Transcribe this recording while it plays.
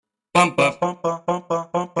pampa, no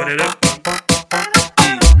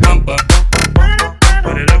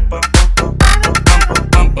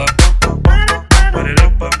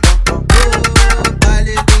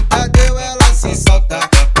baile do Tadeu ela se solta.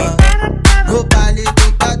 No baile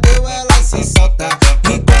do Tadeu ela se solta.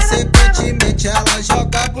 Inconsequentemente ela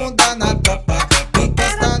joga a bunda na tampa.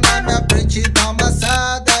 Encosta na minha frente, dá uma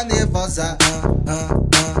assada nervosa.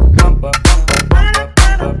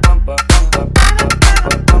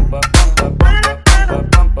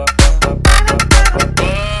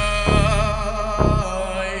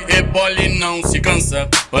 Rebole não se cansa,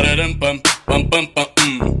 pararam pam pam pam pam,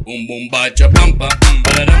 bum bate a pampa,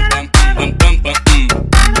 pararam pam pam pam pam, bum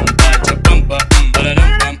bate a pampa,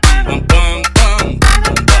 pararam pam pam pam pam, bum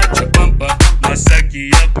bate a pampa. Nossa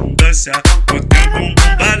que abundância, o teu bumbum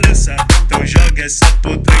balança, então joga essa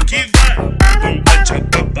puta que vai. Bum bate a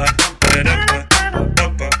pampa, pararam pam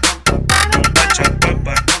pam, bum bate a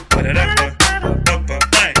pampa, pararam pam pam,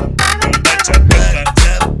 vai. Bum bate a pampa.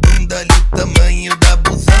 A bunda ali o tamanho da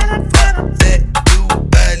busão. Fazer o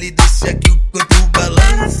baile, deixa que o corpo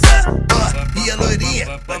balança. Ó, e a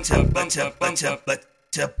loirinha, bate a bate a bate a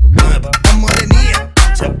bate a pampa. A moreninha,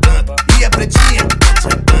 bate a pampa. E a pretinha, bate a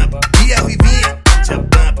pampa. E a ruivinha, bate a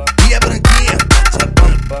pampa. E a branquinha, bate a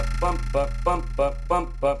pampa.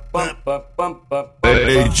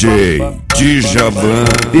 DJ Dijavan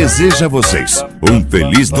deseja a vocês um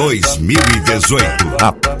feliz 2018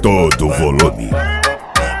 a todo volume.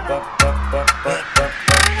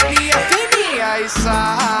 Minha filhinha e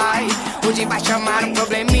sai. Hoje vai chamar um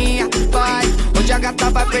probleminha, vai. Hoje a gata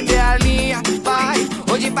vai perder a linha, vai.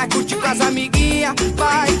 Hoje vai curtir com as amiguinhas,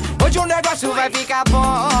 vai. Hoje o negócio vai ficar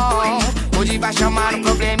bom. Hoje vai chamar um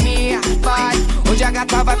probleminha, vai. Hoje a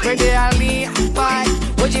gata vai perder a linha, vai.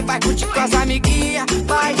 Hoje vai curtir com as amiguinhas,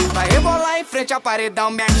 vai. Vai rebolar em frente ao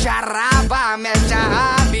paredão. Mexe a raba, mexe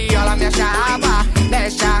a rabiola, mexe a raba.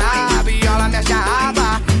 Mexe a rabiola, mexe a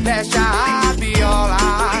raba. Mexe a rabiola.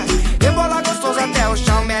 Rebola gostoso até o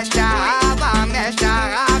chão. Mexe a raba, mexe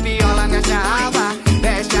a rabiola, mexe a raba.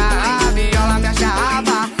 Mexe a rabiola, mexe a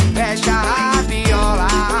raba. Mexe a rabiola.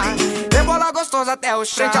 Rebola gostoso até o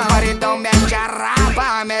chão. Frente ao paredão, mexe a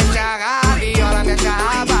raba, mexe a rabiola, mexe a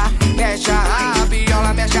raba. Mexe a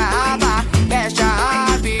rabiola, mexe a raba. Mexe a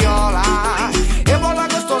rabiola. Rebola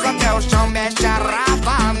gostoso até o chão. Mexe a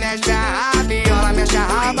raba, mexe a rabiola, mexe a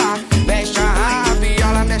raba. Mexe a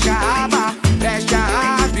rabiola, mexe a raba. Mexe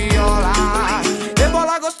a rabiola.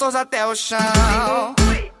 Rebola gostoso até o chão.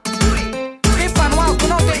 Rifa no alto,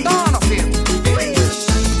 não tem dono, filho.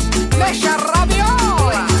 Mexe a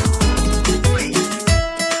rabiola.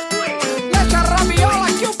 Mexe a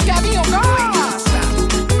rabiola que o Kevinho gosta.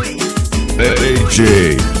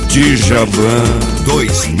 DJ Dijavan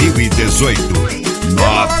 2018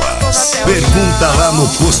 novas. Pergunta lá no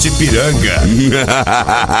Post Piranga.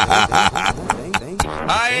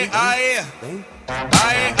 Aê, aê, aê,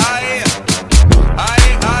 aê, aê, aê,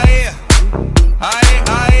 aê, aê,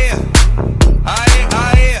 aê, aê,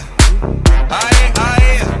 aê,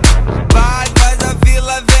 aê. Vai, faz a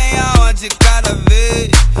fila, vem aonde cada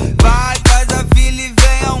vez. Vai, faz a fila e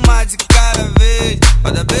vem uma de cada vez.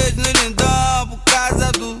 Manda beijo no lindão por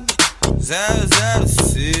causa do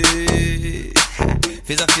 006.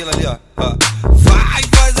 Fiz a fila ali, ó. Vai,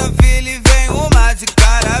 faz a fila e vem uma de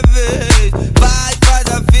cada vez. Vai, faz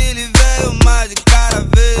a fila e vem uma de cada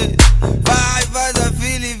vez. Vai, faz a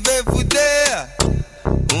fila e vem fuder.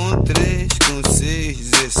 1, 3, com 6,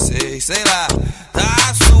 16, sei lá.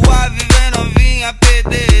 Tá suave, vem novinha,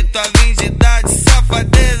 perder tua virgindade.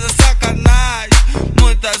 Safadeza, sacanagem,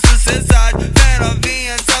 muita sucessagem. Vem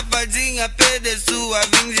novinha, safadinha, perder sua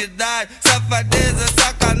virgindade. Safadeza,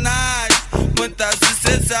 sacanagem, muita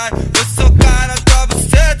sucessagem. Eu sou cara, tua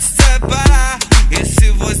buceta sem parar. E se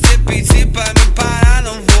você pedir pra me parar,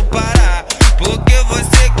 não vou parar. Porque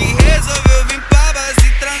você que resolveu vir pra base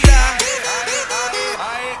transar.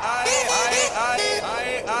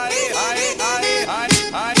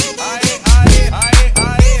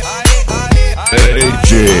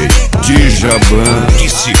 DJ Dijavan que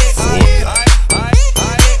se foda.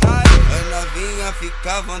 Novinha,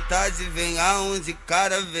 fica à vontade, vem a um de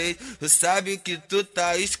cada vez. Tu sabe que tu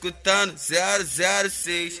tá escutando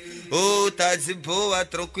 006. Ou tá de boa,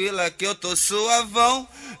 tranquila que eu tô suavão.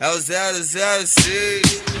 É o 006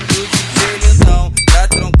 do DJ Lindão. Tá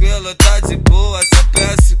tranquilo, tá de boa, só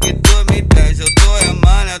peço que tu me entende. Eu tô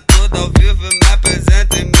remando, é tudo ao vivo, me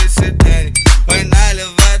apresenta e me sedene. Oi na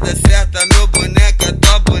levada certa, meu boneco é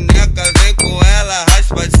tua boneca. Vem com ela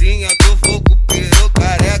raspadinha que eu vou com o peru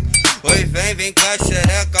careca. Oi, vem com a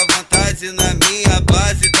xereca, vontade na minha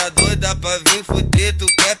base. Tá doida pra vir fuder, tu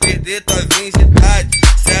quer perder tua virgindade.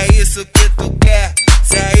 Se é isso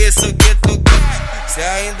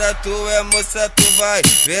ainda tu é moça, tu vai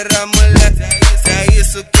virar mulher. Se é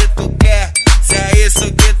isso que tu quer, se é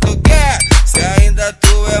isso que tu quer. Se ainda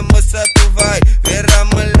tu é moça, tu vai virar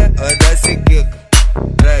mulher. Oi, desce Kiko,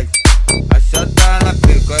 Fred, a chata na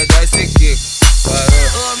pica. Oi, desce Kiko,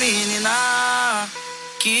 parou. Ô menina,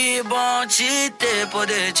 que bom te ter,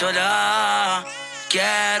 poder te olhar.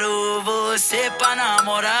 Quero você pra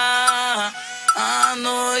namorar a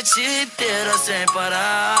noite inteira sem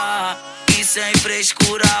parar. E sem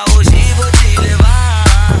frescura hoje vou te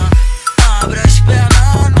levar. Abre as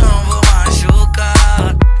pernas, não vou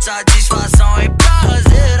machucar. Satisfação e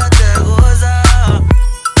prazer até gozar.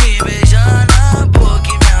 Me beijar na boca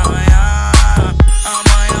e me arranhar.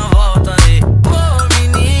 Amanhã volta aí. Ô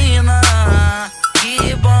menina,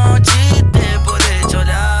 que bom te ter, poder te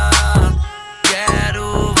olhar.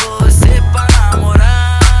 Quero você pra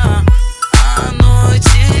namorar a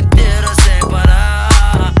noite inteira sem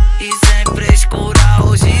parar. E sem frescura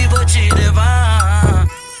hoje vou te levar.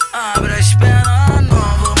 Abre as pernas,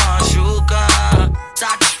 não vou machucar.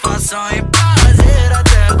 Satisfação e prazer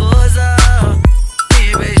até gozar.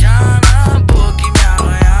 Me beijar na boca e me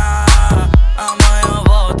arranhar. Amanhã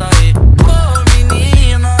volta aí. Ô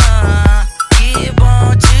menina, que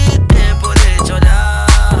bom te ter, poder te olhar.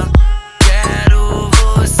 Quero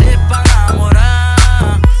você pra namorar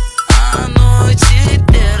a noite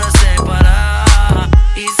inteira sem parar.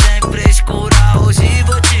 E sem frescura hoje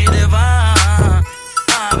vou te levar.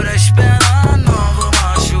 Abre as pernas, não vou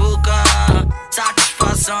machucar.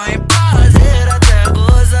 Satisfação e prazer até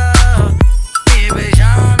gozar. Me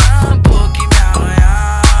beijar na boca e me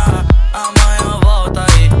arranhar. Amanhã volta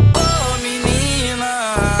aí. Ô menina,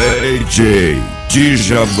 DJ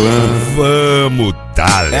Dijavan, vamos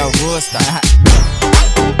dar. É o Gusta.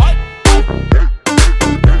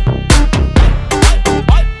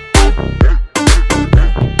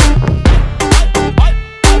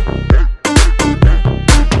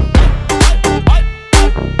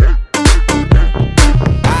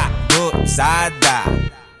 Abusada,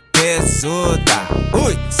 tesuda,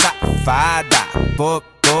 ui, safada,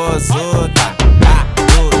 popozuda.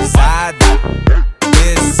 Abusada,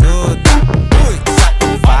 tesuda, ui,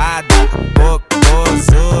 safada,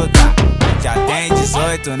 popozuda. Já tem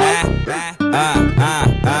 18, né?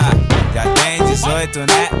 Já tem 18,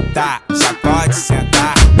 né? Tá, já pode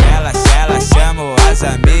sentar. Ela chamou as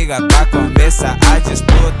amigas pra começar a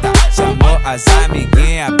disputa. Chamou as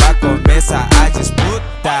amiguinhas pra começar a disputa.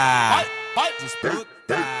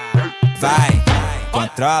 Vai,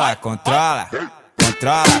 controla, controla.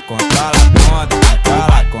 Controla, controla a bunda.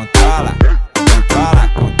 Controla, controla. Controla,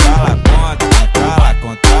 controla a bunda. Controla,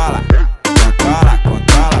 controla. Controla, controla.